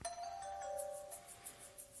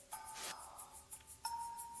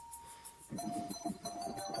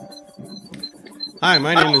Hi,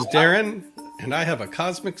 my name is Darren, and I have a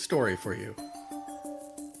cosmic story for you.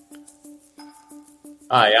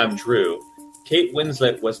 Hi, I'm Drew. Kate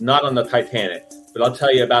Winslet was not on the Titanic, but I'll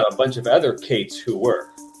tell you about a bunch of other Kates who were.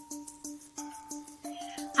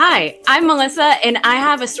 Hi, I'm Melissa, and I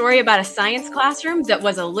have a story about a science classroom that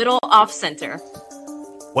was a little off-center.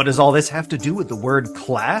 What does all this have to do with the word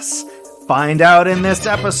class? Find out in this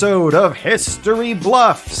episode of History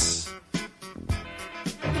Bluffs.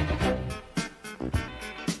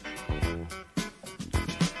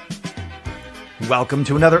 Welcome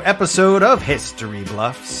to another episode of History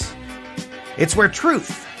Bluffs. It's where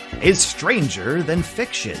truth is stranger than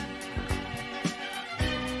fiction.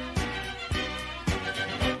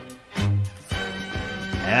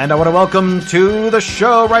 And I want to welcome to the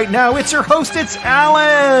show right now, it's your host, it's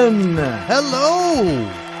Allan! Hello!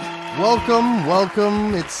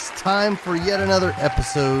 Welcome. It's time for yet another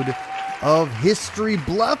episode of History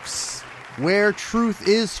Bluffs, where truth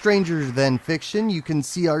is stranger than fiction. You can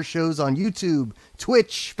see our shows on YouTube,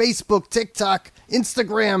 Twitch, Facebook, TikTok,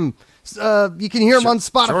 Instagram. You can hear them on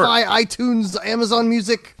Spotify, iTunes, Amazon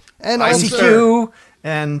Music, and ICQ,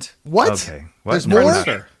 and... What? Okay. There's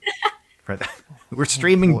more? We're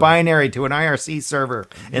streaming binary to an IRC server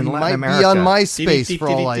in Latin America. Might be on MySpace for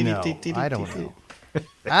all I know. I don't know.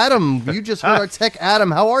 Adam, you just heard our tech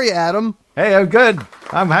Adam. How are you, Adam? Hey, I'm good.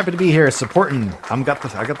 I'm happy to be here supporting. I got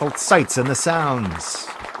the sights and the sounds.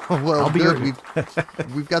 Well, good.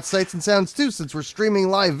 We've got sights and sounds too, since we're streaming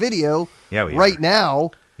live video right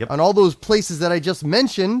now on all those places that I just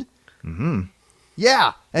mentioned. Mm-hmm.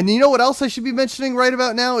 Yeah, and you know what else I should be mentioning right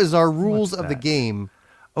about now is our rules of the game.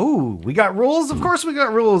 Oh, we got rules? Of course we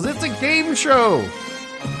got rules. It's a game show. Here,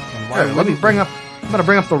 I'm going to bring up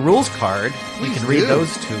the rules card. You can read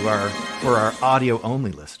those for our audio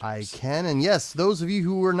only list. I can, and yes, those of you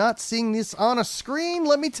who are not seeing this on a screen,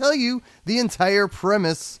 let me tell you, the entire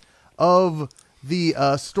premise of the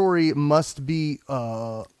story must be,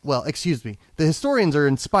 the historians are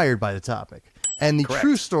inspired by the topic, and the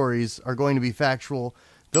true stories are going to be factual.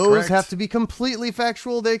 Those have to be completely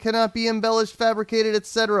factual. They cannot be embellished, fabricated,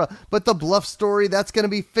 etc. But the bluff story, that's going to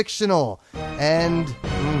be fictional. And,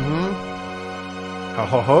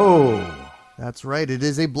 that's right. It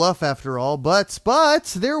is a bluff after all. But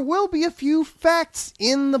there will be a few facts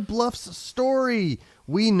in the bluff's story.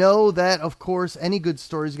 We know that, of course, any good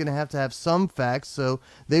story is going to have some facts. So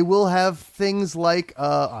they will have things like,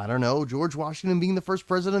 George Washington being the first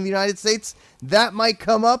president of the United States. That might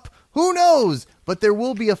come up. Who knows? But there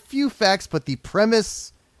will be a few facts, but the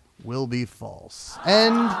premise will be false.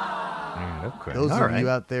 And those of you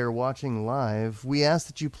out there watching live, we ask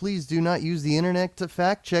that you please do not use the internet to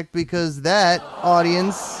fact check, because that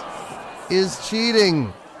audience is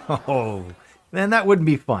cheating. Oh, then that wouldn't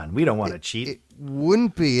be fun. We don't want to cheat. It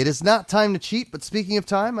wouldn't be. It is not time to cheat, but speaking of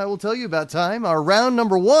time, I will tell you about time. Our round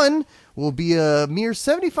number 1 will be a mere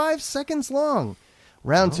 75 seconds long.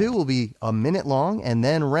 Round 2 will be a minute long, and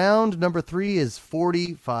then round number 3 is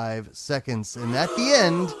 45 seconds. And at the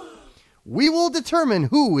end, we will determine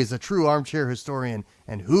who is a true armchair historian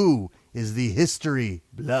and who is the history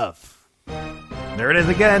bluff. There it is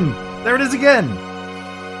again.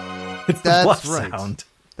 It's the bluff sound.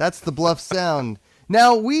 That's the bluff sound.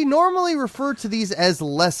 Now, we normally refer to these as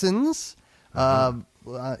lessons in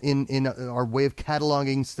our way of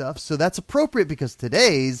cataloging stuff, so that's appropriate because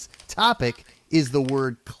today's topic is the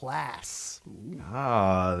word class.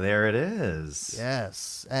 Ah, there it is.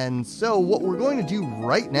 Yes. And so what we're going to do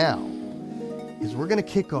right now is we're going to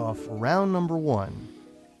kick off round number 1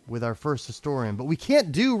 with our first historian. But we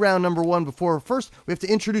can't do round number 1 before. First, we have to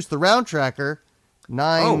introduce the round tracker,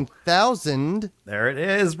 9,000. There it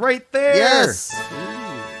is, right there. Yes.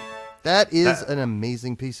 That is an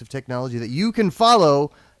amazing piece of technology that you can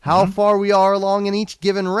follow how far we are along in each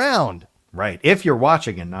given round. Right. If you're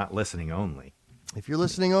watching and not listening only. If you're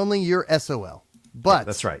listening only, you're SOL. But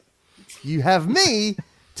that's right. You have me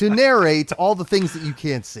to narrate all the things that you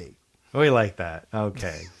can't see. We like that.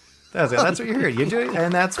 Okay. That's what you're here. You do it,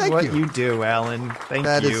 and that's what you do, Allan. Thank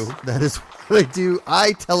you. That is what I do.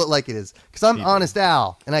 I tell it like it is. Because I'm Honest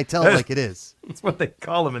Al, and I tell it like it is. That's what they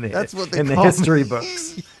call them in the call history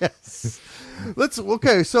books. Yes.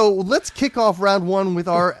 So let's kick off round 1 with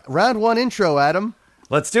our round 1 intro, Adam.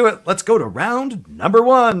 Let's do it. Let's go to round number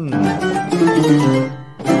 1.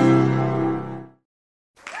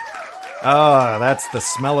 Ah, that's the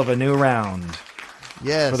smell of a new round.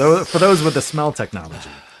 Yes. For those with the smell technology.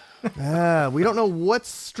 We don't know what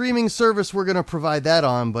streaming service we're going to provide that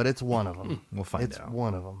on, but it's one of them. We'll find out. It's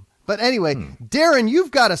one of them. But anyway, Darren,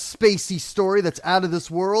 you've got a spacey story that's out of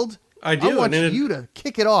this world. I do. I want you to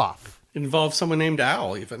kick it off. It involves someone named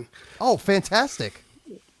Al, even. Oh, fantastic.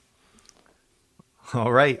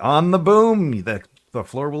 All right, on the boom. The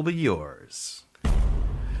floor will be yours.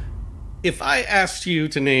 If I asked you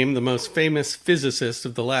to name the most famous physicist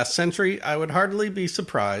of the last century, I would hardly be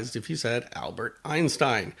surprised if you said Albert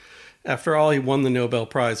Einstein. After all, he won the Nobel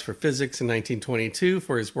Prize for Physics in 1922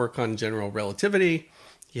 for his work on general relativity.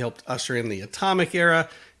 He helped usher in the atomic era,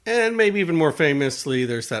 and maybe even more famously,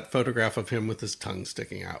 there's that photograph of him with his tongue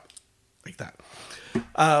sticking out, like that.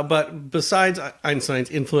 But besides Einstein's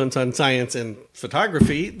influence on science and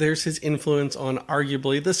photography, there's his influence on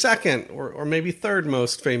arguably the second or maybe third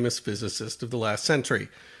most famous physicist of the last century.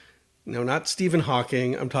 No, not Stephen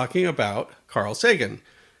Hawking. I'm talking about Carl Sagan.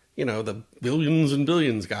 You know, the billions and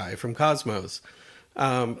billions guy from Cosmos.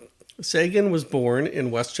 Sagan was born in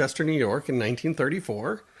Westchester, New York in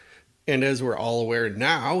 1934. And as we're all aware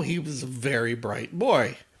now, he was a very bright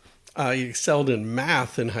boy. He excelled in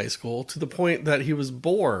math in high school to the point that he was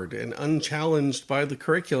bored and unchallenged by the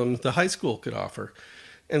curriculum the high school could offer.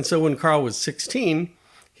 And so when Carl was 16,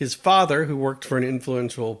 his father, who worked for an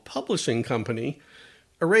influential publishing company,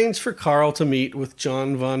 arranged for Carl to meet with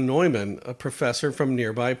John von Neumann, a professor from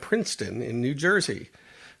nearby Princeton in New Jersey.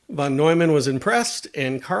 Von Neumann was impressed,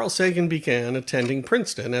 and Carl Sagan began attending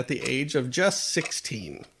Princeton at the age of just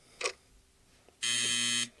 16.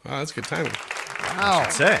 Wow, that's good timing. Wow.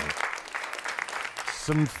 Say.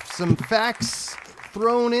 Some facts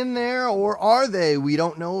thrown in there, or are they? We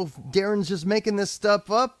don't know if Darren's just making this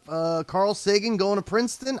stuff up. Carl Sagan going to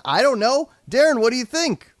Princeton? I don't know. Darren, what do you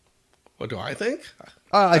think? What do I think?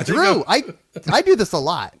 Drew, I do this a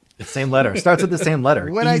lot. The same letter. Starts with the same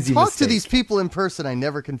letter. When Easy I talk mistake. to these people in person, I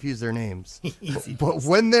never confuse their names. But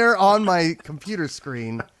when they're on my computer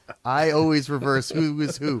screen, I always reverse who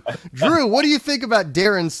is who. Drew, what do you think about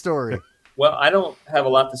Darren's story? Well, I don't have a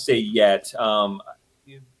lot to say yet.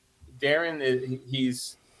 Darren,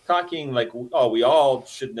 he's talking like, oh, we all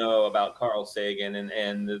should know about Carl Sagan.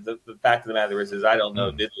 And the fact of the matter is I don't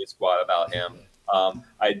know diddly squat about him.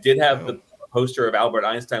 I did have the poster of Albert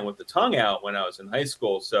Einstein with the tongue out when I was in high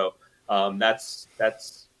school. So that's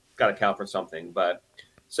got to count for something. But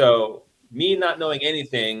so me not knowing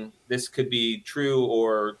anything, this could be true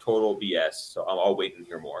or total BS. So I'll wait and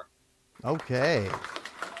hear more. Okay.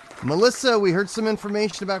 Melissa, we heard some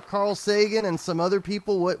information about Carl Sagan and some other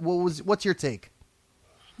people. What's your take?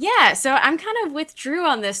 Yeah, so I'm kind of with Drew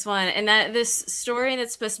on this one, and that this story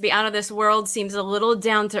that's supposed to be out of this world seems a little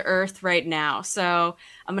down to earth right now. So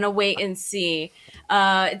I'm gonna wait and see.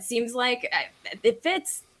 It seems like it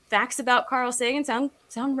fits. Facts about Carl Sagan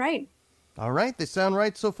sound right. All right, they sound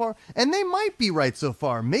right so far, and they might be right so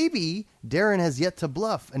far. Maybe Darren has yet to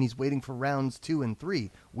bluff, and he's waiting for rounds 2 and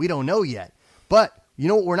 3. We don't know yet, but you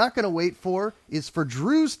know what we're not going to wait for is for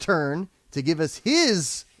Drew's turn to give us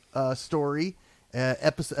his story,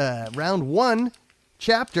 round 1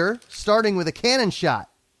 chapter, starting with a cannon shot.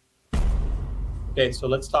 Okay, so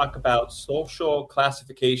let's talk about social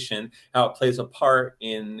classification, how it plays a part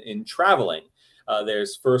in traveling.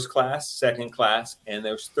 There's first class, second class, and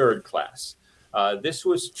there's third class. This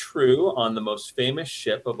was true on the most famous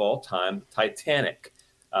ship of all time, Titanic.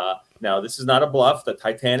 Now, this is not a bluff. The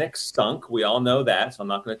Titanic sunk. We all know that. So I'm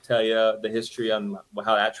not going to tell you the history on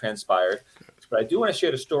how that transpired. But I do want to share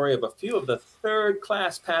the story of a few of the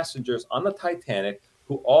third-class passengers on the Titanic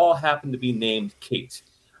who all happen to be named Kate.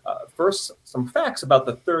 First, some facts about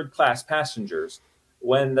the third-class passengers.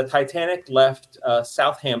 When the Titanic left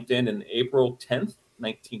Southampton on April 10th,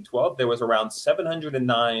 1912, there was around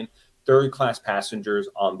 709 third-class passengers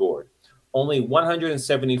on board. Only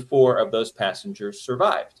 174 of those passengers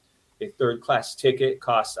survived. A third-class ticket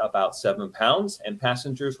costs about £7, and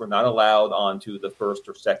passengers were not allowed onto the first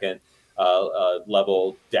or second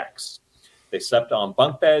level decks. They slept on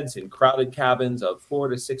bunk beds in crowded cabins of 4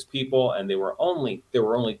 to 6 people, and there were only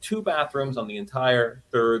 2 bathrooms on the entire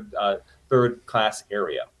third class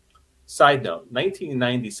area. Side note,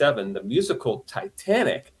 1997, the musical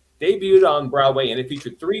Titanic debuted on Broadway, and it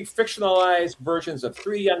featured 3 fictionalized versions of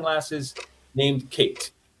 3 young lasses named Kate,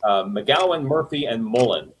 McGowan, Murphy, and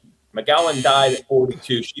Mullen. McGowan died at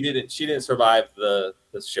 42. She didn't survive the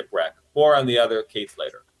shipwreck. More on the other Kates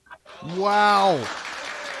later. Wow.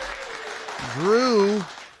 Drew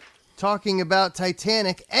talking about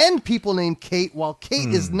Titanic and people named Kate while Kate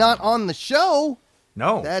is not on the show.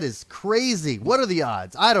 No. That is crazy. What are the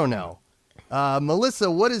odds? I don't know. Melissa,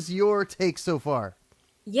 what is your take so far?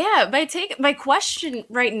 Yeah, my question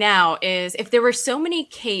right now is if there were so many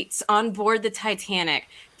Kates on board the Titanic,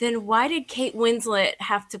 then why did Kate Winslet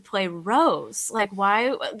have to play Rose? Like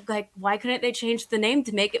why couldn't they change the name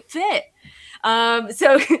to make it fit?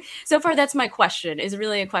 So far that's my question. Is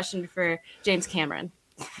really a question for James Cameron.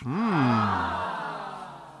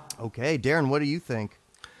 Okay, Darren, what do you think?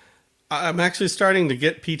 I'm actually starting to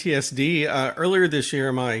get PTSD. Earlier this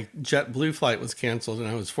year, my JetBlue flight was canceled and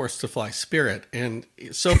I was forced to fly Spirit. And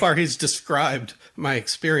so far, he's described my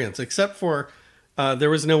experience, except for there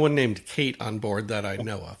was no one named Kate on board that I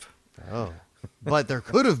know of. Oh, but there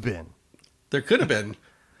could have been. There could have been.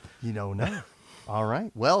 You don't know. All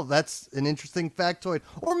right. Well, that's an interesting factoid.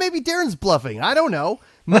 Or maybe Darren's bluffing. I don't know.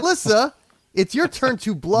 Melissa, it's your turn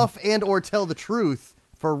to bluff and or tell the truth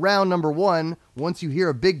for round number 1 once you hear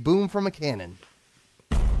a big boom from a cannon.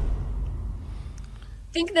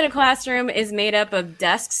 Think that a classroom is made up of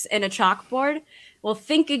desks and a chalkboard? Well,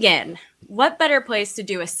 think again. What better place to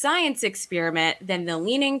do a science experiment than the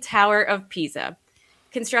Leaning Tower of Pisa?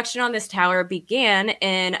 Construction on this tower began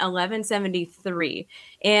in 1173,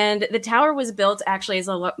 and the tower was built actually as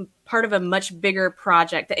part of a much bigger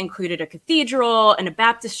project that included a cathedral and a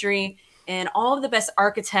baptistry, and all of the best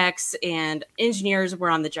architects and engineers were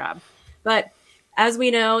on the job. But as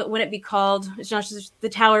we know, it wouldn't be called, it's not just the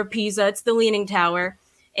Tower of Pisa, it's the Leaning Tower.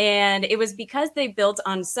 And it was because they built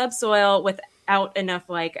on subsoil without enough,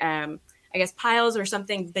 piles or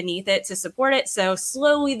something beneath it to support it. So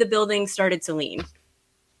slowly the building started to lean.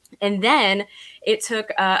 And then it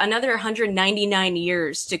took another 199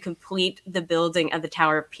 years to complete the building of the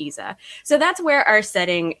Tower of Pisa. So that's where our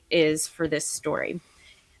setting is for this story.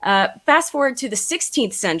 Fast forward to the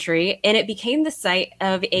 16th century, and it became the site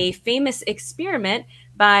of a famous experiment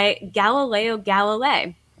by Galileo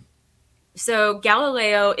Galilei. So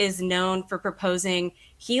Galileo is known for proposing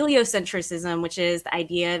heliocentrism, which is the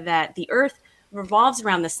idea that the Earth revolves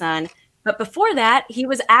around the sun. But before that, he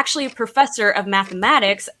was actually a professor of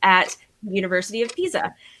mathematics at the University of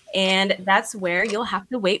Pisa. And that's where you'll have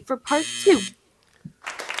to wait for part 2.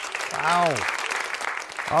 Wow.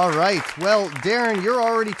 All right. Well, Darren, you're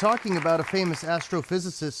already talking about a famous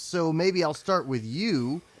astrophysicist, so maybe I'll start with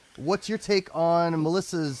you. What's your take on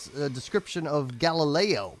Melissa's description of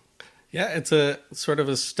Galileo? Yeah, it's a sort of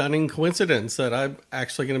a stunning coincidence that I'm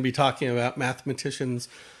actually going to be talking about mathematicians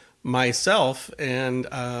myself. And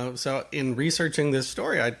so in researching this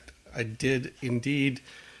story, I did indeed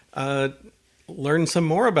learn some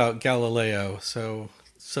more about Galileo. So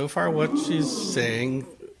far what she's saying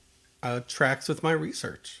tracks with my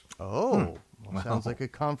research. Oh, well, sounds like a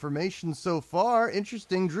confirmation so far.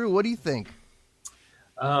 Interesting. Drew, what do you think?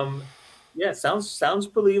 Yeah, sounds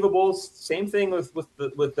believable. Same thing with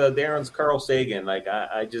Darren's Carl Sagan. Like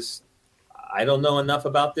I don't know enough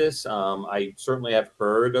about this. I certainly have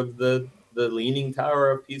heard of the Leaning Tower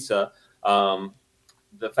of Pisa.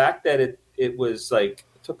 The fact that it was like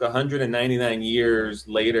took 199 years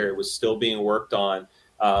later, it was still being worked on.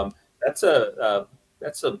 That's a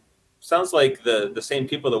sounds like the same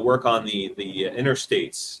people that work on the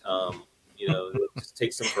interstates. It just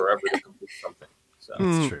takes them forever to complete something. So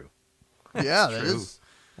That's true. Yeah,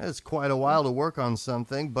 that is quite a while to work on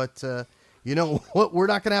something. But you know what we're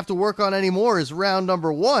not going to have to work on anymore is round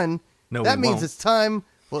number 1. No, that we means won't. it's time.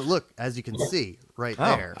 Well, look, as you can see right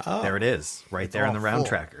there. There it is, right It's there in all the round full.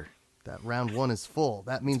 tracker. That round 1 is full.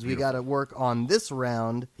 That means we got to work on this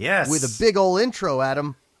round Yes. with a big old intro,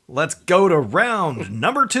 Adam. Let's go to round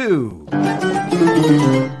number 2.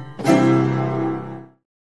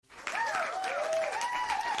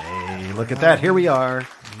 Hey, look at that. Here we are.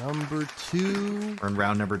 Number 2. We're in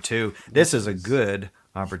round number 2. This is a good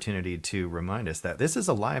opportunity to remind us that this is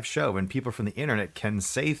a live show and people from the internet can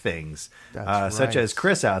say things, That's such right. as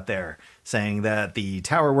Chris out there saying that the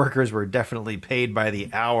tower workers were definitely paid by the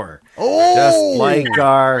hour. Oh! Just like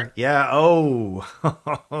our,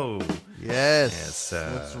 Yes.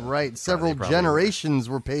 That's right. Several probably generations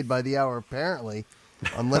were paid by the hour, apparently.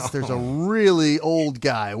 Unless there's a really old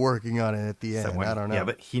guy working on it at the end. someone- I don't know. Yeah,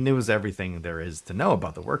 but he knows everything there is to know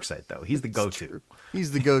about the worksite, though. He's the go-to.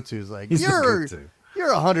 He's the go-to. He's like, He's the you're go-to.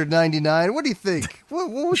 199. What do you think? What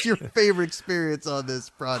was your favorite experience on this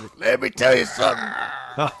project? Let me tell you something.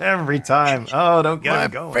 Every time. Oh, don't get My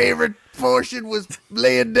him going. favorite portion was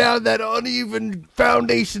laying down that uneven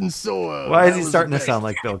foundation soil. Why is That he was starting the to best. sound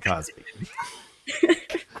like Bill Cosby?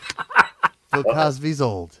 Bill Cosby's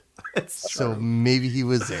old. It's So maybe he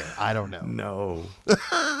was there. I don't know. No.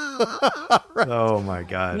 Oh, my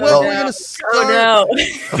God. Well, no. we're gonna start. Oh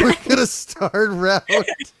We're gonna start round.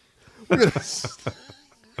 We're gonna.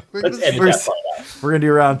 We're let's gonna, edit we're- that part out. We're going to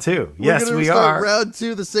do round 2. we're Yes, gonna we start are. round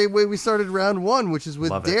 2 the same way we started round 1, which is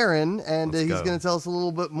with Love it. Darren, and Let's he's go. going to tell us a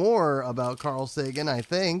little bit more about Carl Sagan. I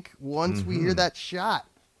think once we hear that shot.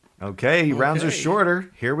 Okay, rounds are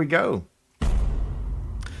shorter. Here we go.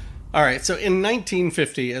 All right, so in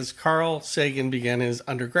 1950, as Carl Sagan began his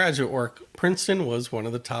undergraduate work, Princeton was one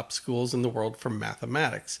of the top schools in the world for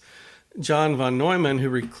mathematics. John von Neumann, who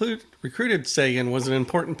recruited Sagan, was an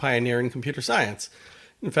important pioneer in computer science.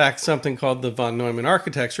 In fact, something called the von Neumann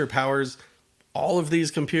architecture powers all of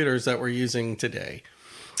these computers that we're using today.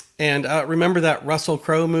 And remember that Russell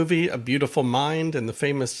Crowe movie, A Beautiful Mind, and the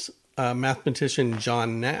famous mathematician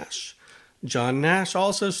John Nash? John Nash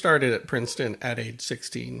also started at Princeton at age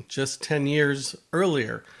 16, just 10 years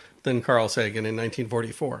earlier than Carl Sagan in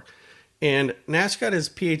 1944. And Nash got his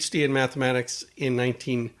PhD in mathematics in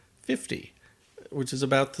 1950, which is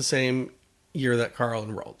about the same year that Carl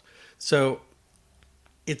enrolled. So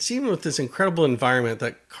it seemed with this incredible environment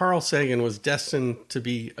that Carl Sagan was destined to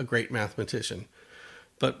be a great mathematician.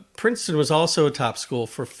 But Princeton was also a top school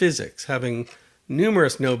for physics, having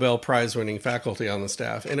numerous Nobel Prize-winning faculty on the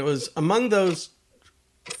staff. And it was among those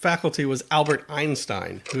faculty was Albert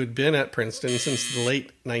Einstein, who had been at Princeton since the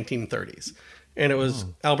late 1930s. And it was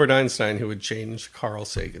Albert Einstein who would change Carl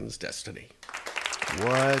Sagan's destiny.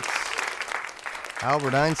 What?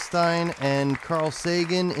 Albert Einstein and Carl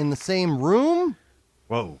Sagan in the same room?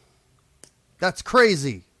 Whoa. That's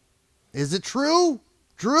crazy. Is it true?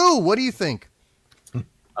 Drew, what do you think?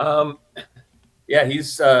 Yeah,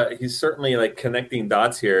 he's certainly like connecting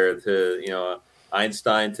dots here to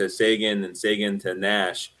Einstein to Sagan and Sagan to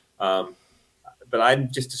Nash. But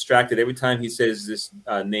I'm just distracted every time he says this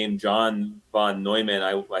name John von Neumann.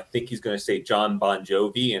 I think he's going to say John Bon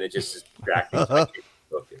Jovi, and it just is distracting. So I can't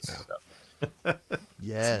focus. So.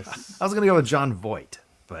 Yes. I was going to go with John Voight,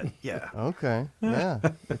 but yeah. Okay. Yeah.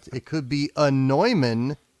 It could be a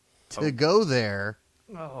Neumann to go there.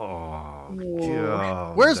 Oh,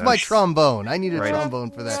 God. Where's my trombone? I need a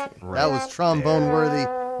trombone for that. Right that was trombone worthy.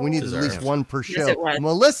 We need at least one per show. Yes, it was.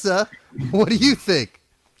 Melissa, what do you think?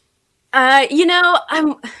 I'm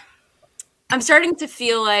starting to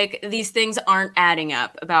feel like these things aren't adding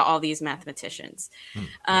up about all these mathematicians.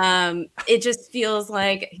 It just feels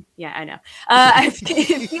like, yeah, I know.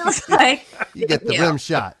 It feels like You get the rim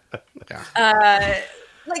shot.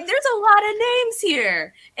 like there's a lot of names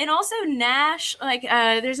here, and also Nash. Like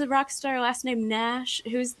there's a rock star last name Nash,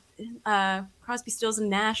 who's Crosby, Stills, and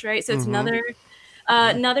Nash, right? So it's another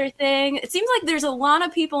thing. It seems like there's a lot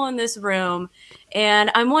of people in this room,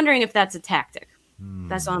 and I'm wondering if that's a tactic.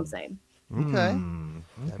 That's all I'm saying. Okay.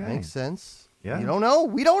 That makes sense. Yeah. You don't know?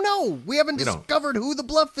 We don't know. We haven't discovered who the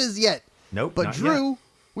bluff is yet. Nope. But not Drew, yet.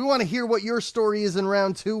 we want to hear what your story is in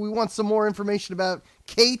round 2. We want some more information about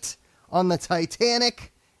Kate on the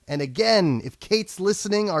Titanic. And again, if Kate's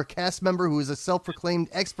listening, our cast member who is a self-proclaimed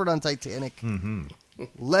expert on Titanic,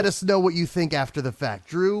 let us know what you think after the fact.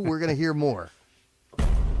 Drew, we're going to hear more. All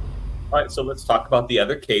right, so let's talk about the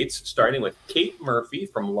other Kates, starting with Kate Murphy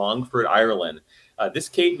from Longford, Ireland. This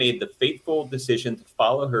Kate made the fateful decision to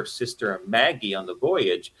follow her sister Maggie on the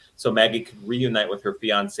voyage so Maggie could reunite with her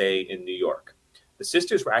fiance in New York. The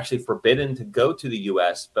sisters were actually forbidden to go to the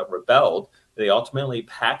U.S., but rebelled. They ultimately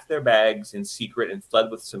packed their bags in secret and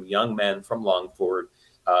fled with some young men from Longford,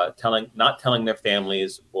 not telling their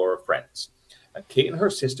families or friends. Kate and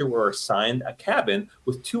her sister were assigned a cabin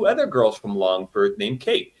with 2 other girls from Longford named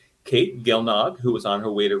Kate. Kate Gilnog, who was on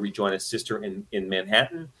her way to rejoin a sister in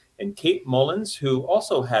Manhattan, and Kate Mullins, who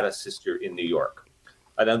also had a sister in New York.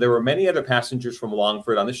 Now, there were many other passengers from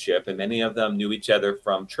Longford on the ship, and many of them knew each other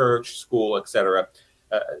from church, school, etc.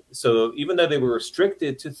 So even though they were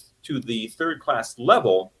restricted to the third class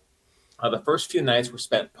level, the first few nights were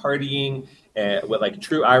spent partying with like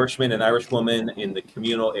true Irishmen and Irishwomen in the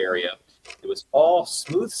communal area. It was all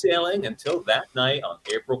smooth sailing until that night on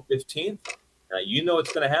April 15th. You know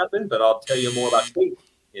what's going to happen, but I'll tell you more about Kate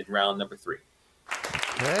in round number 3.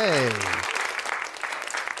 Okay.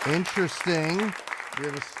 Interesting. We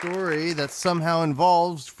have a story that somehow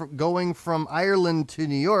involves going from Ireland to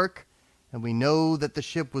New York, and we know that the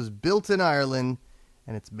ship was built in Ireland,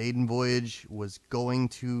 and its maiden voyage was going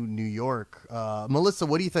to New York. Melissa,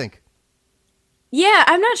 what do you think? Yeah,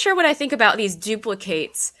 I'm not sure what I think about these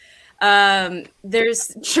duplicates.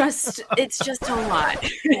 It's just a lot.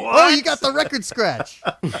 Oh, you got the record scratch.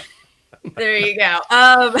 There you go.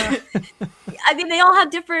 I mean, they have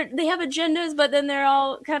agendas, but then they're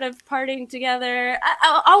all kind of partying together.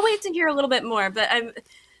 I'll wait to hear a little bit more, but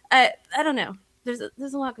I don't know. There's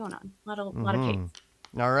a lot going on. A lot of Kates.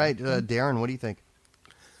 All right, Darren, what do you think?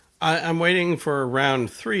 I'm waiting for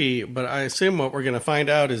round 3, but I assume what we're going to find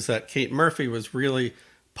out is that Kate Murphy was really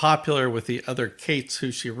popular with the other Kates who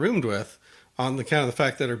she roomed with on the count of the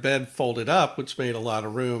fact that her bed folded up, which made a lot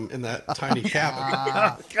of room in that tiny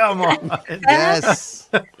cabin. Come on. Yes.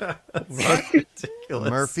 That's ridiculous.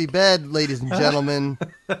 Murphy bed, ladies and gentlemen.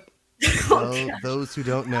 Those who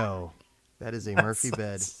don't know, that is a Murphy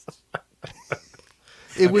bed.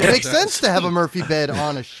 It would make sense to have a Murphy bed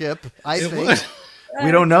on a ship, I think. would.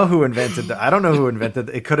 We don't know who invented that. I don't know who invented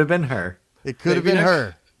it. It could have been her. It could have been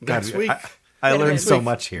her. Next week. I learned so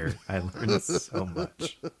much here. I learned so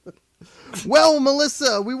much. Well,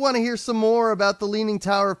 Melissa, we want to hear some more about the Leaning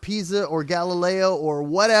Tower of Pisa or Galileo or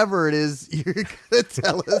whatever it is you're going to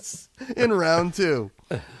tell us in round 2.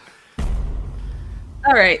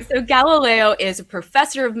 All right, so Galileo is a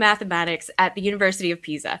professor of mathematics at the University of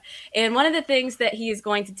Pisa. And one of the things that he is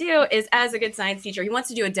going to do is, as a good science teacher, he wants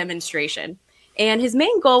to do a demonstration. And his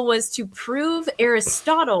main goal was to prove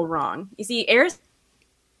Aristotle wrong. You see, Aristotle,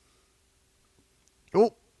 We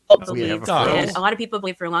have and a lot of people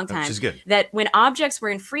believe for a long time that when objects were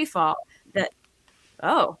in free fall, that,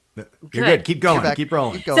 You're good. Keep going. Keep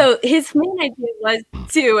rolling. So his main idea was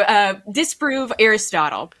to disprove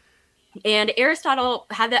Aristotle. And Aristotle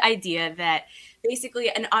had the idea that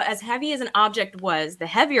basically as heavy as an object was, the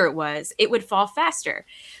heavier it was, it would fall faster.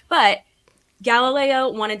 But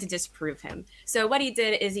Galileo wanted to disprove him. So what he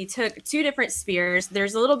did is he took 2 different spheres.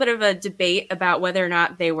 There's a little bit of a debate about whether or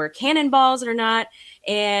not they were cannonballs or not,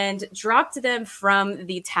 and dropped them from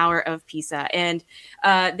the Tower of Pisa. And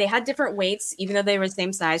they had different weights, even though they were the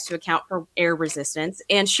same size, to account for air resistance.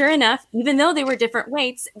 And sure enough, even though they were different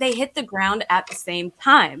weights, they hit the ground at the same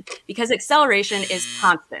time because acceleration is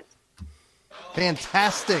constant.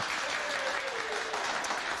 Fantastic.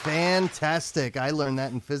 I learned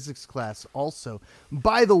that in physics class also.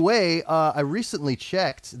 By the way, I recently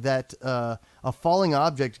checked that a falling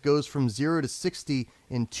object goes from 0 to 60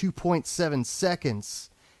 in 2.7 seconds.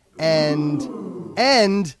 And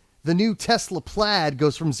the new Tesla Plaid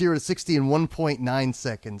goes from 0 to 60 in 1.9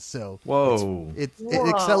 seconds. So whoa. It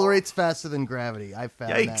accelerates faster than gravity. I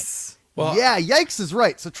found Yikes. that. Well, yeah, yikes is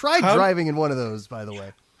right. So try driving in one of those, by the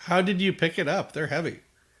way. How did you pick it up? They're heavy.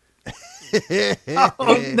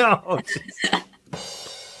 Oh, no.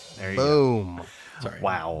 There you Boom. go. Sorry.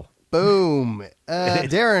 Wow. Boom.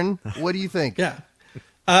 Darren, what do you think? Yeah.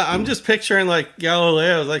 I'm just picturing like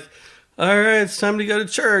Galileo, like, all right, it's time to go to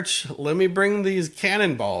church. Let me bring these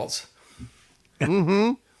cannonballs.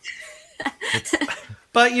 Mm-hmm.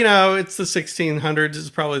 But, you know, it's the 1600s. It's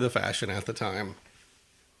probably the fashion at the time.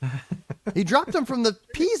 He dropped them from the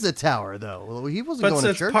Pisa Tower, though. He wasn't going to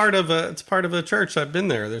It's church. it's part of a church. I've been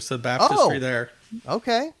there. There's the baptistry there.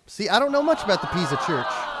 Okay. See, I don't know much about the Pisa Church.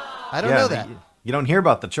 I don't know that. You don't hear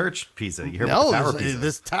about the church Pisa. You hear about the Tower Pisa.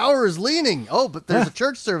 This tower is leaning. Oh, but there's a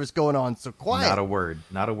church service going on, so quiet. Not a word.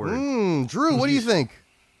 Drew, what do you think?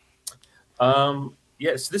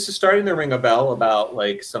 Yes, this is starting to ring a bell about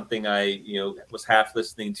like something I was half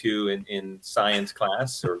listening to in science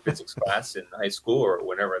class or physics class in high school or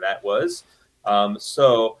whenever that was. At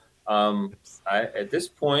this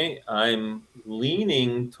point, I'm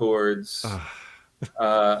leaning towards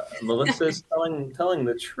Melissa's telling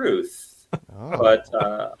the truth. But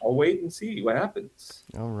I'll wait and see what happens.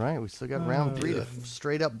 All right, we still got round 3 to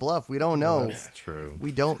straight up bluff. We don't know. That's true.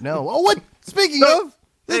 We don't know. Oh, what? Speaking of,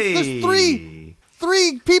 there's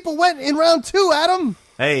three people went in round 2, Adam.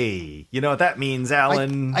 Hey, you know what that means,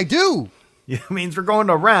 Allan? I do. It means we're going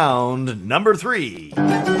to round number 3.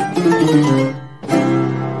 Round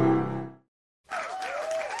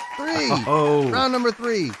number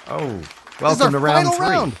 3. Oh, welcome to round 3.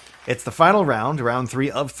 Round. It's the final round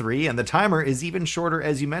 3 of 3, and the timer is even shorter,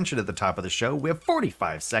 as you mentioned at the top of the show. We have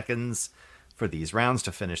 45 seconds for these rounds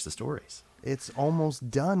to finish the stories. It's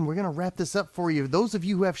almost done. We're going to wrap this up for you. Those of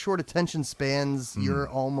you who have short attention spans, you're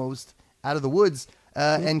almost out of the woods.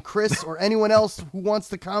 And Chris or anyone else who wants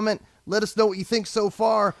to comment, let us know what you think so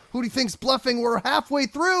far. Who do you think's bluffing? We're halfway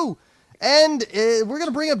through. And we're going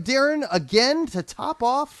to bring up Darren again to top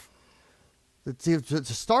off. To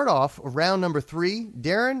start off round number 3,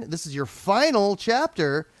 Darren, this is your final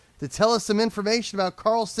chapter to tell us some information about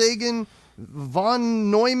Carl Sagan,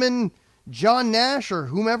 von Neumann, John Nash, or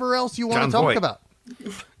whomever else you want to talk about.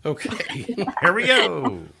 Okay. Here we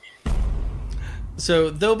go.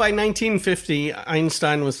 So, though by 1950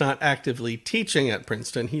 Einstein was not actively teaching at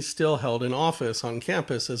Princeton, he still held an office on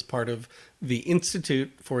campus as part of the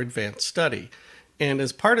Institute for Advanced Study. And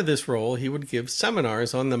as part of this role, he would give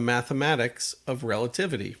seminars on the mathematics of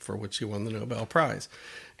relativity, for which he won the Nobel Prize.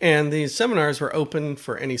 And these seminars were open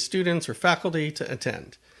for any students or faculty to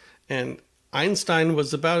attend. And Einstein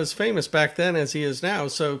was about as famous back then as he is now,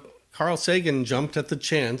 so Carl Sagan jumped at the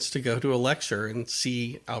chance to go to a lecture and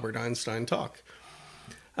see Albert Einstein talk.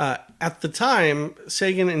 At the time,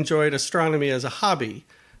 Sagan enjoyed astronomy as a hobby,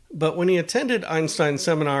 but when he attended Einstein's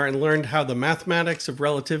seminar and learned how the mathematics of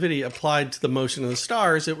relativity applied to the motion of the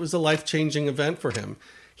stars, it was a life-changing event for him.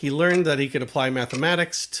 He learned that he could apply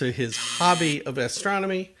mathematics to his hobby of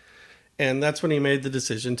astronomy, and that's when he made the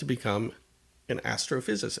decision to become an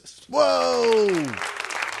astrophysicist. Whoa!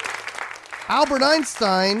 Albert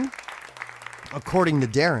Einstein, according to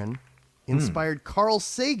Darren, inspired Carl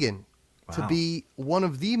Sagan to be one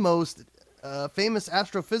of the most famous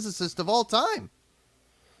astrophysicists of all time.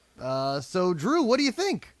 So, Drew, what do you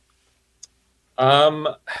think?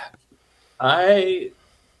 I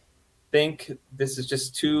think this is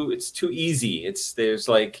just too easy. There's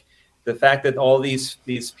like the fact that all these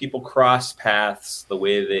people cross paths the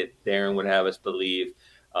way that Darren would have us believe.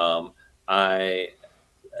 I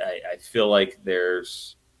feel like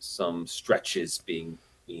there's some stretches being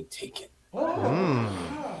taken.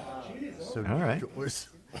 So, All right.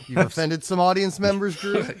 You've offended some audience members,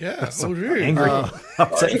 Drew? Yeah, Angry,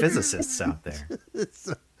 upset physicists out there.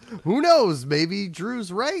 Who knows? Maybe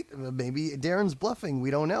Drew's right. Maybe Darren's bluffing. We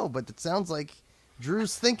don't know, but it sounds like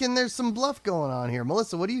Drew's thinking there's some bluff going on here.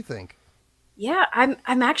 Melissa, what do you think? Yeah,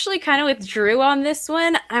 I'm actually kind of with Drew on this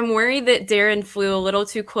one. I'm worried that Darren flew a little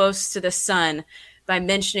too close to the sun by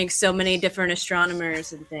mentioning so many different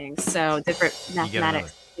astronomers and things. So different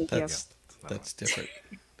mathematics. That's different.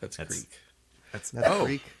 That's Greek. That's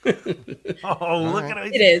Greek. Oh, look at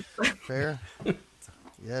it. It is. Fair.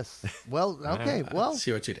 Yes. Well, okay. Well,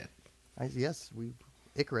 see what you did.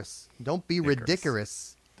 Icarus. Don't be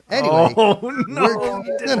ridiculous. Anyway. Oh, no.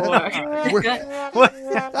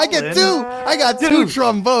 I got two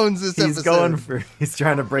trombones this episode. He's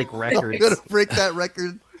trying to break records. I'm going to break that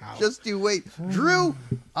record. Just you wait. Drew,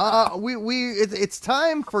 it's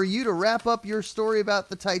time for you to wrap up your story about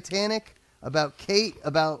the Titanic, about Kate,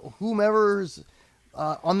 about whomever's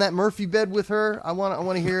on that Murphy bed with her. I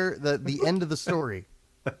want to hear the end of the story.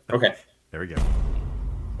 Okay. There we go.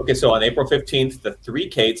 Okay, so on April 15th, the three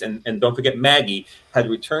Kates, and don't forget Maggie, had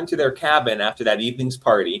returned to their cabin after that evening's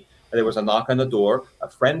party. There was a knock on the door. A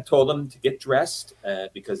friend told them to get dressed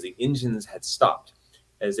because the engines had stopped.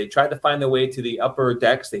 As they tried to find their way to the upper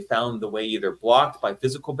decks, they found the way either blocked by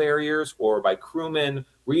physical barriers or by crewmen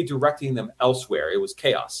redirecting them elsewhere. It was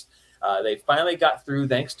chaos. They finally got through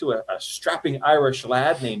thanks to a strapping Irish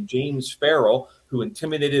lad named James Farrell, who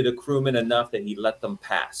intimidated a crewman enough that he let them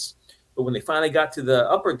pass. But when they finally got to the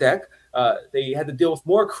upper deck, they had to deal with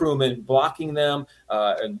more crewmen blocking them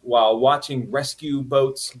and while watching rescue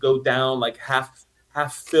boats go down like half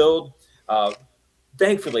filled.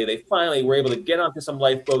 Thankfully, they finally were able to get onto some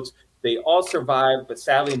lifeboats. They all survived, but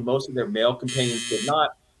sadly, most of their male companions did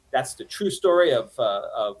not. That's the true story of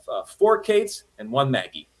 4 Kates and 1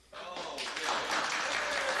 Maggie.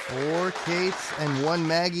 4 Kates and 1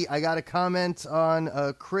 Maggie. I got a comment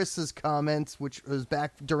on Chris's comments, which was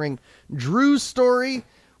back during Drew's story,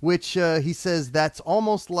 which he says that's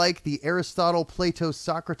almost like the Aristotle, Plato,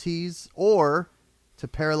 Socrates, or to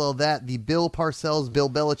parallel that, the Bill Parcells, Bill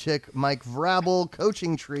Belichick, Mike Vrabel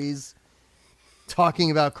coaching trees talking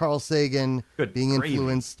about Carl Sagan being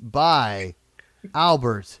influenced by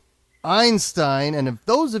Albert Einstein. And if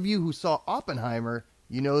those of you who saw Oppenheimer,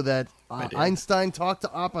 you know that Einstein talked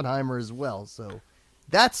to Oppenheimer as well. So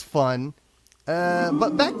that's fun.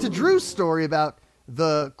 But back to Drew's story about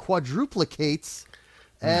the quadruplicates.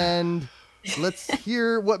 And let's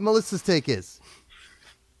hear what Melissa's take is.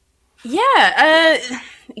 Yeah,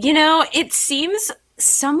 it seems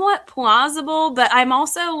somewhat plausible, but I'm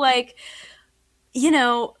also like,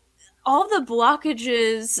 all the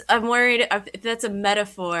blockages, I'm worried if that's a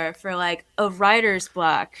metaphor for like a writer's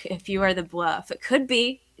block, if you are the bluff. It could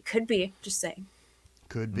be, just saying.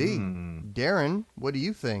 Could be. Darren, what do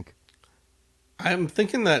you think? I'm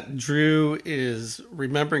thinking that Drew is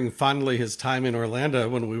remembering fondly his time in Orlando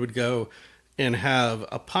when we would go and have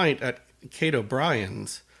a pint at Kate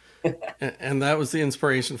O'Brien's. And that was the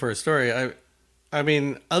inspiration for a story. I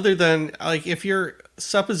mean, other than, like, if your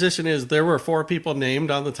supposition is there were 4 people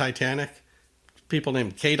named on the Titanic, people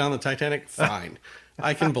named Kate on the Titanic, fine.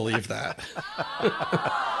 I can believe that.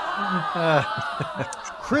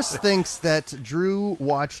 Chris thinks that Drew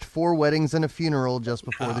watched 4 weddings and a funeral just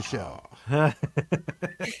before the show.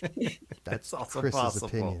 That's also Chris's possible.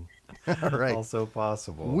 opinion. All right. Also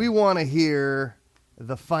possible. We want to hear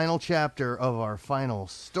the final chapter of our final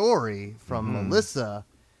story from Melissa.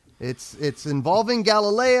 It's involving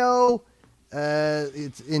Galileo.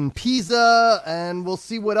 It's in Pisa, and we'll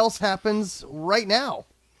see what else happens right now.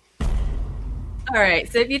 All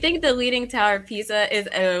right. So if you think the Leaning Tower of Pisa is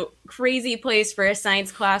a crazy place for a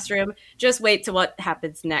science classroom, just wait to what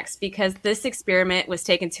happens next, because this experiment was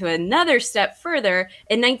taken to another step further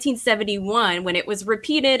in 1971 when it was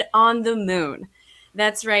repeated on the moon.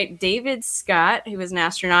 That's right. David Scott, who was an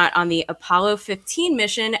astronaut on the Apollo 15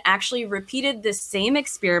 mission, actually repeated the same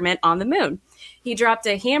experiment on the moon. He dropped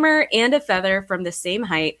a hammer and a feather from the same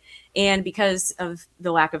height, and because of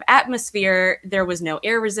the lack of atmosphere, there was no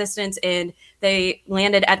air resistance, and they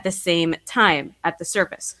landed at the same time at the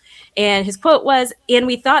surface. And his quote was, "And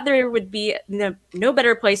we thought there would be no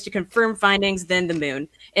better place to confirm findings than the moon.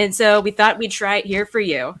 And so we thought we'd try it here for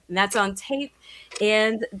you." And that's on tape.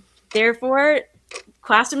 And therefore,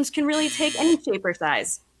 classrooms can really take any shape or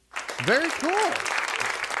size. Very cool.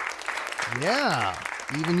 Yeah.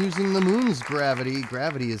 Even using the moon's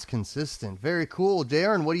gravity is consistent. Very cool.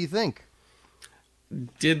 Darren, what do you think?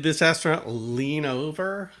 Did this astronaut lean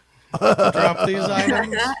over to drop these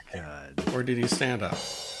items? God. Or did he stand up?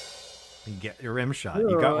 You get your rim shot.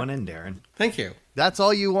 You got one in, Darren. Thank you. That's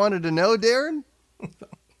all you wanted to know, Darren?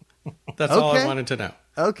 That's all I wanted to know.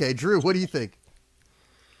 Okay, Drew, what do you think?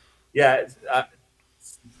 Yeah,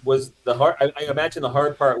 was the hard? I imagine the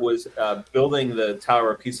hard part was building the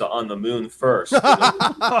Tower of Pisa on the moon first. It's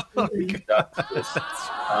hard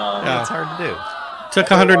to do. Took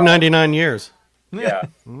 199 years. Yeah.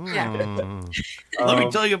 Let me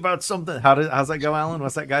tell you about something. How's that go, Allan?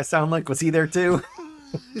 What's that guy sound like? Was he there too?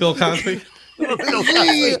 Bill Cosby? I built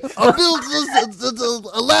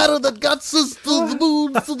a ladder that got us to the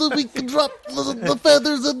moon so that we can drop the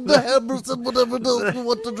feathers and the hammers and whatever else we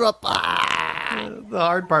want to drop. The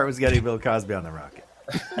hard part was getting Bill Cosby on the rocket.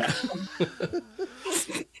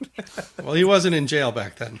 Well, he wasn't in jail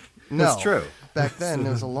back then. No, that's true. Back then, it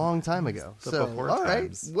was a long time ago. So, before all right.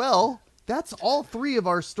 times. Well, that's all three of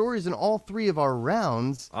our stories and all three of our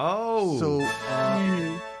rounds. Oh. So,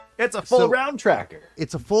 it's a full round tracker.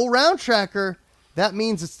 It's a full round tracker. That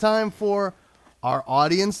means it's time for our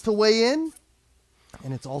audience to weigh in.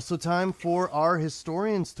 And it's also time for our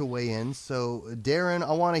historians to weigh in. So, Darren,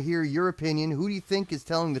 I want to hear your opinion. Who do you think is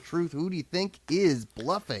telling the truth? Who do you think is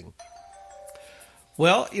bluffing?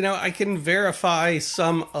 Well, I can verify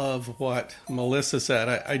some of what Melissa said.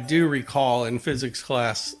 I do recall in physics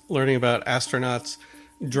class learning about astronauts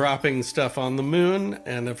dropping stuff on the moon,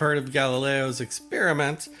 and I've heard of Galileo's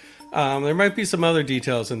experiment. There might be some other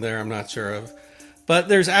details in there I'm not sure of. But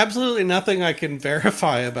there's absolutely nothing I can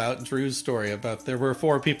verify about Drew's story about there were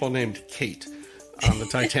 4 people named Kate on the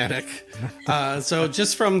Titanic. So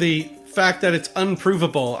just from the fact that it's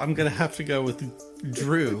unprovable, I'm going to have to go with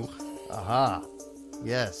Drew. Aha.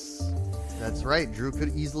 Yes. That's right. Drew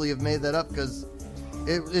could easily have made that up because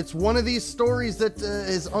it's one of these stories that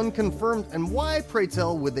is unconfirmed. And why, pray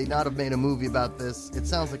tell, would they not have made a movie about this? It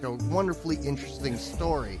sounds like a wonderfully interesting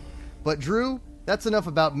story. But Drew, that's enough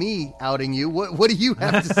about me outing you. What do you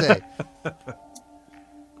have to say?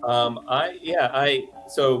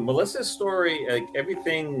 So Melissa's story, like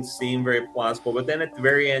everything seemed very plausible, but then at the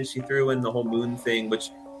very end, she threw in the whole moon thing, which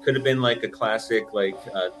could have been like a classic,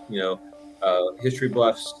 history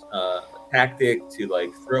buffs tactic to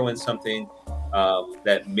like throw in something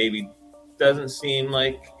that maybe doesn't seem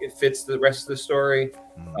like it fits the rest of the story.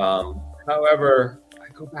 However,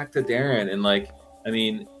 I go back to Darren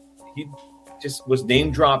and he just was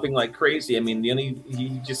name dropping like crazy. I mean,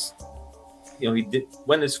 he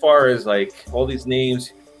went as far as like all these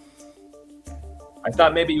names. I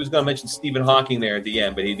thought maybe he was going to mention Stephen Hawking there at the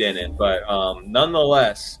end, but he didn't. But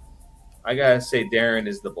nonetheless, I gotta say Darren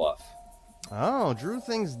is the bluff. Oh, Drew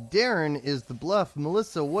thinks Darren is the bluff.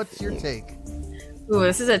 Melissa, what's your take? Ooh,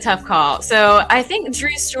 this is a tough call. So I think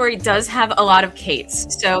Drew's story does have a lot of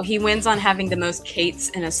Kates. So he wins on having the most Kates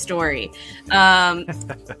in a story. But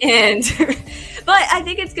I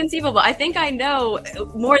think it's conceivable. I think I know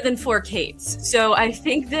more than 4 Kates. So I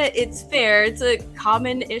think that it's fair. It's a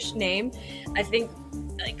common-ish name. I think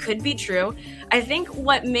it could be true. I think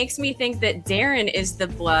what makes me think that Darren is the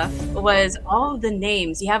bluff was all of the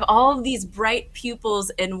names. You have all of these bright pupils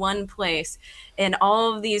in one place and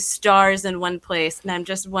all of these stars in one place. And I'm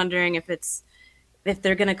just wondering if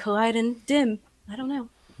they're going to collide and dim. I don't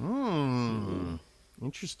know.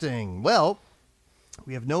 Interesting. Well,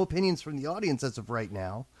 we have no opinions from the audience as of right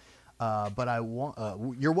now. But I want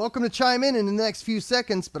you're welcome to chime in the next few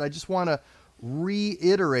seconds, but I just want to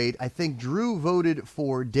reiterate, I think Drew voted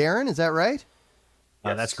for Darren. Is that right?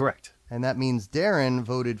 Yes. That's correct. And that means Darren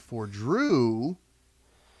voted for Drew,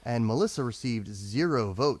 and Melissa received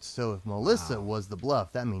 0 votes. So if Melissa was the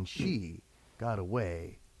bluff, that means she got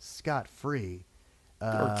away scot-free.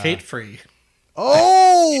 Or Kate-free.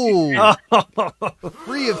 Oh!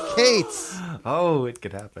 Free of Kate's. Oh, it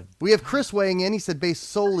could happen. We have Chris weighing in. He said, based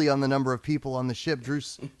solely on the number of people on the ship,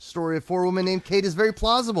 Drew's story of 4 women named Kate is very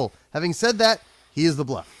plausible. Having said that, he is the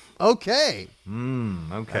bluff. Okay.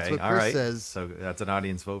 Okay. That's what All Chris right. says. So that's an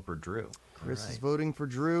audience vote for Drew. Chris is voting for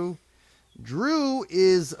Drew. Drew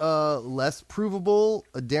is less provable.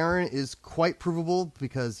 Darren is quite provable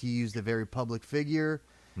because he used a very public figure.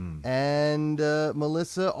 And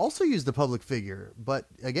Melissa also used a public figure. But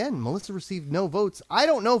again, Melissa received no votes. I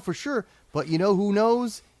don't know for sure, but you know who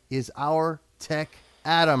knows is our tech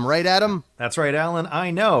Adam. Right, Adam? That's right, Allan. I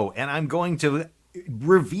know. And I'm going to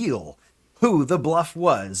reveal who the bluff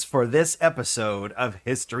was for this episode of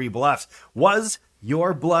History Bluffs. Was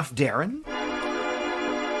your bluff Darren?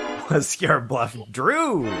 Was your bluff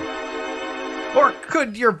Drew? Or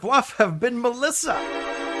could your bluff have been Melissa?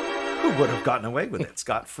 Who would have gotten away with it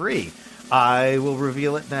scot-free? I will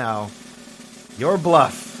reveal it now. Your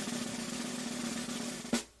bluff.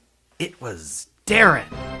 It was Darren.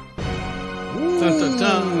 Dun, dun,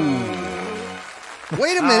 dun.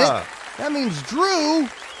 Wait a minute. That means Drew,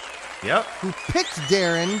 Yep, who picked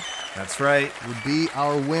Darren, that's right. would be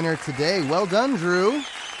our winner today. Well done, Drew.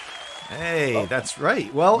 Hey, that's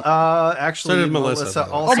right. Well, actually, So did Melissa, by the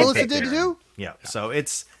way. also Melissa picked did Darren. too? Yeah, so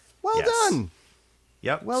it's... Well yes. done.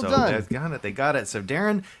 Yep. Well so done. They got it. They got it. So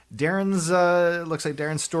Darren's looks like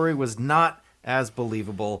Darren's story was not as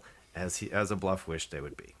believable as a bluff wished they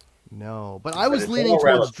would be. No, but I was it's leaning all towards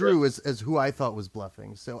relative. Drew as who I thought was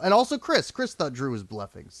bluffing. So, and also Chris. Chris thought Drew was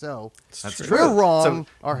bluffing. So That's true. true. we're wrong.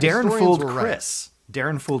 So Our Darren historians fooled were right. Chris.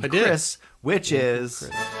 Darren fooled I did. Chris, which is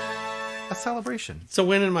a celebration. It's a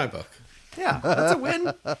win in my book. Yeah, that's a win.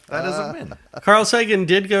 That is a win. Carl Sagan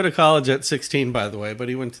did go to college at 16, by the way, but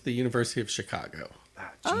he went to the University of Chicago.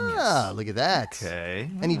 Genius. Ah, look at that. Okay.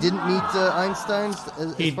 And he didn't meet Einstein,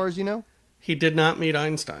 as He- far as you know. He did not meet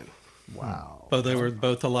Einstein, Wow. but they were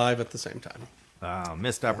both alive at the same time. Oh,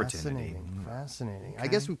 missed opportunity. Fascinating. I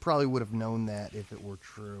guess we probably would have known that if it were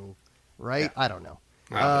true, right? I don't know.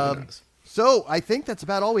 Wow, who knows? So I think that's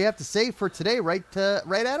about all we have to say for today, right?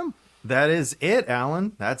 Right, Adam? That is it,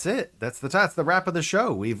 Allan. That's it. That's the wrap of the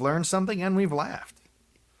show. We've learned something and we've laughed.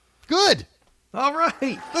 Good. All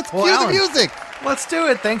right. Let's Well, cue Allan, the music. Let's do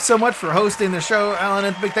it. Thanks so much for hosting the show, Allan.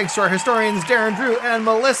 And big thanks to our historians, Darren, Drew, and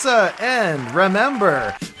Melissa. And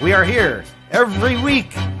remember, we are here every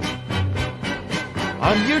week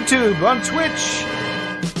on YouTube, on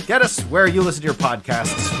Twitch. Get us where you listen to your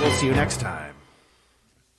podcasts. We'll see you next time.